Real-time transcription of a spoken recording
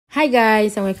Hi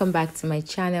guys, and welcome back to my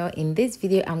channel. In this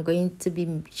video I'm going to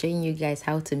be showing you guys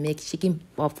how to make chicken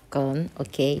popcorn.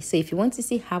 Okay, so if you want to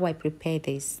see how I prepare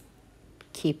this,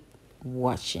 keep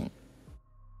watching.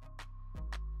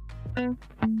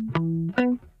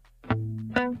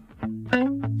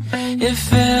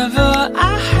 If ever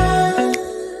I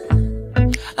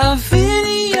had a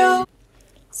video.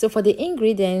 So for the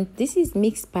ingredients, this is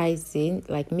mixed spices,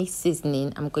 like mixed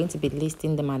seasoning. I'm going to be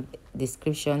listing them at the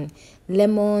description.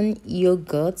 Lemon,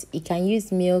 yogurt. You can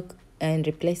use milk in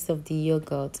replace of the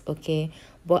yogurt, okay?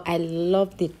 But I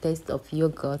love the taste of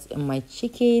yogurt in my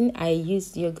chicken. I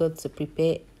use yogurt to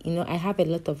prepare. You know, I have a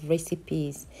lot of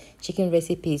recipes, chicken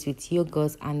recipes with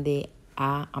yogurt, and they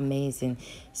are amazing.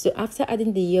 So after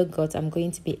adding the yogurt, I'm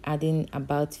going to be adding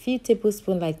about few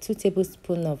tablespoons, like 2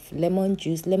 tablespoons of lemon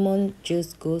juice. Lemon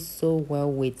juice goes so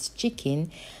well with chicken.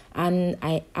 And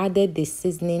I added the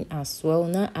seasoning as well.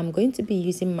 Now I'm going to be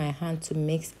using my hand to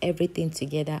mix everything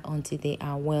together until they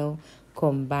are well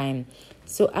combined.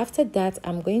 So after that,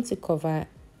 I'm going to cover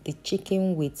the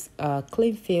chicken with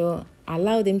cling film.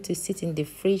 Allow them to sit in the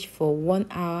fridge for 1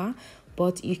 hour,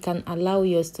 but you can allow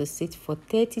yours to sit for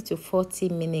 30 to 40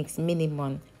 minutes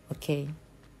minimum, okay?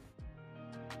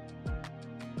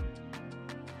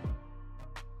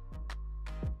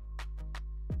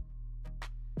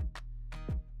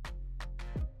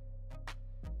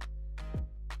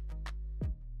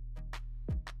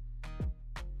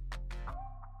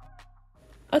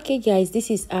 Okay guys,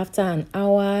 this is after an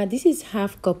hour. This is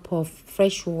half cup of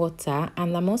fresh water,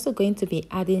 and I'm also going to be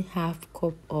adding half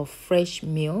cup of fresh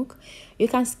milk. You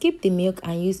can skip the milk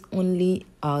and use only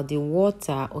the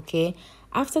water, okay?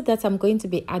 After that, I'm going to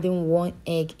be adding 1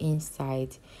 egg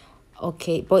inside,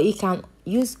 okay? But you can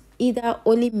use either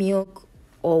only milk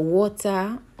or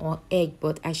water or egg,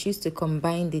 but I choose to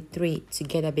combine the 3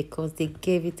 together because they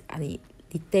gave it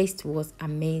the taste was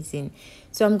amazing.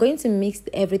 So I'm going to mix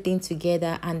everything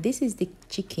together, and this is the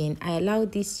chicken. I allow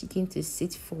this chicken to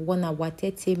sit for 1 hour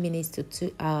 30 minutes to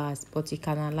 2 hours, but you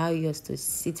can allow yours to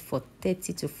sit for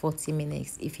 30 to 40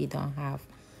 minutes if you don't have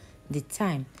the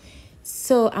time.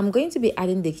 So I'm going to be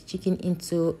adding the chicken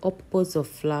into a pot of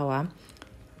flour.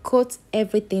 Coat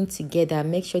everything together,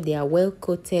 make sure they are well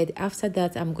coated. After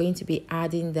that, I'm going to be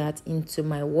adding that into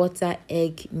my water,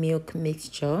 egg, milk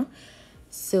mixture.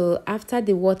 So after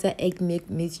the water, egg, milk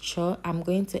mixture, I'm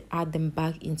going to add them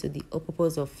back into the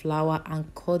pots of flour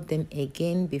and coat them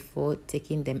again before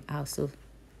taking them out. So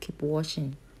keep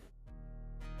watching.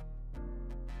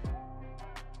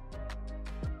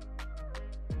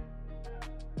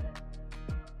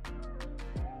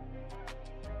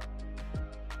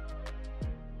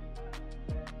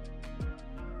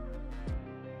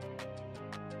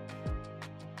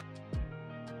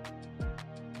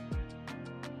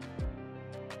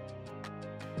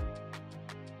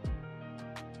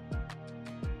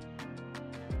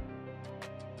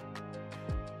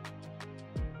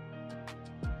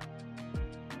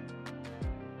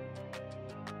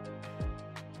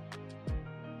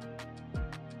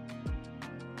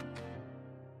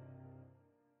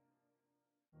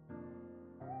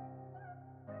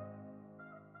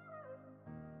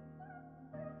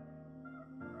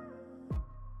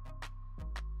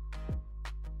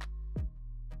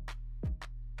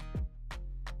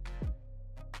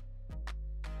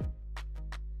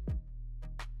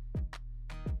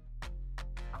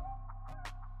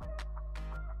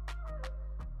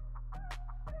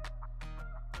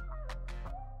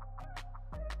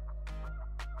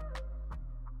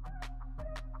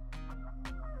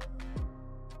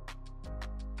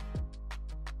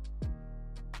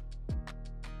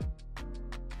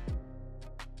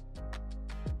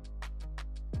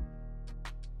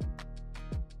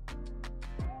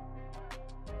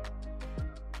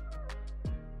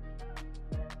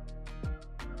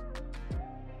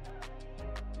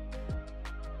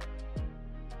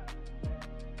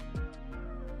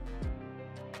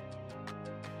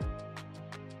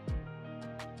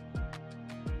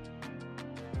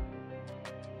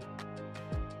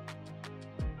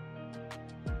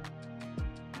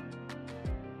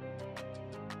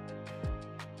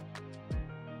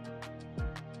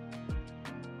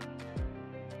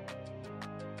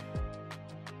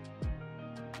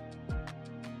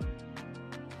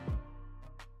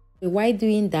 While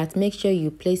doing that, make sure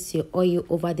you place your oil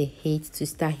over the heat to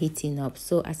start heating up.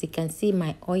 So as you can see,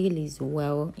 my oil is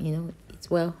well,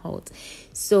 it's well hot,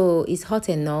 so it's hot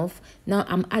enough. Now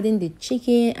I'm adding the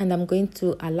chicken, and I'm going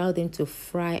to allow them to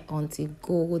fry until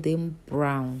golden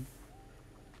brown.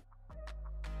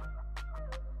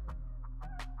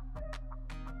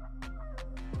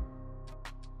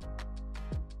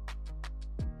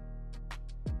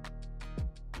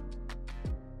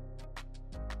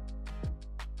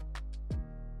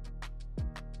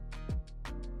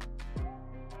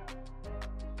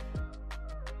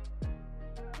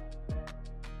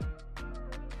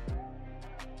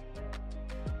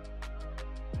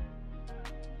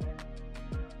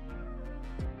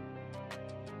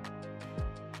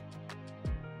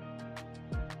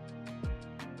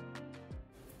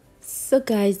 So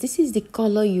guys, this is the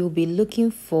color you'll be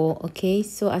looking for. Okay,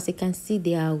 so as you can see,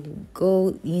 they are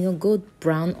gold, gold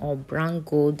brown or brown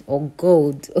gold or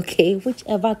gold, okay,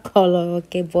 whichever color.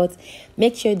 Okay, but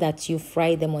make sure that you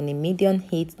fry them on a medium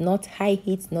heat, not high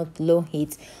heat, not low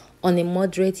heat, on a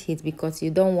moderate heat, because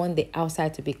you don't want the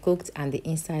outside to be cooked and the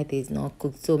inside is not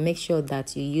cooked. So make sure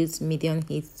that you use medium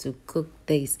heat to cook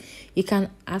this. You can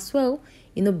as well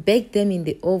bake them in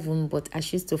the oven, but I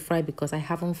choose to fry because I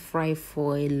haven't fried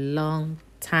for a long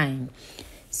time.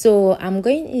 So I'm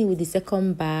going in with the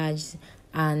second batch,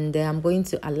 and I'm going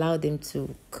to allow them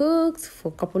to cook for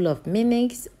a couple of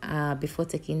minutes before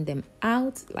taking them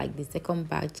out. Like the second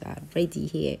batch are ready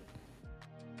here.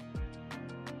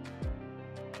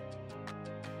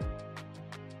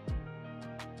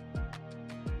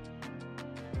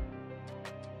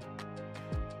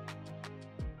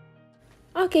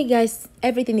 Okay guys,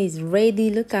 everything is ready.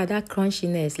 Look at that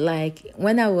crunchiness. Like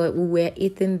when we were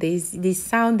eating this, the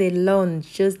sound alone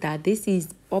shows that this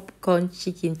is popcorn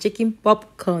chicken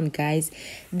popcorn, guys.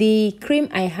 The cream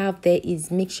I have there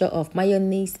is mixture of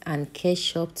mayonnaise and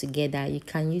ketchup together. You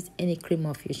can use any cream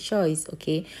of your choice,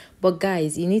 okay? But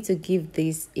guys, you need to give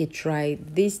this a try.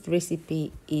 This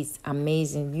recipe is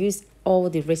amazing. Use all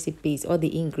the recipes, all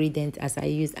the ingredients as I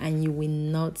use, and you will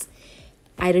not,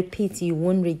 I repeat, you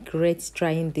won't regret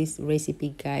trying this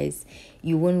recipe, guys.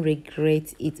 You won't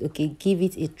regret it, okay? Give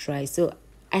it a try. So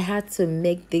I had to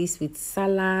make this with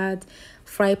salad,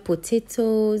 fried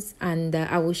potatoes, and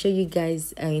I will show you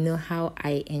guys how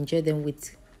I enjoy them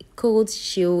with cold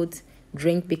chilled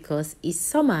drink because it's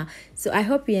summer. So I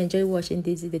hope you enjoy watching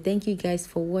this video. Thank you guys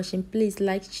for watching. Please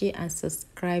like, share, and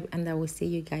subscribe, and I will see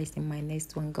you guys in my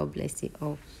next one. God bless you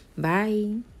all.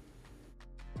 Bye.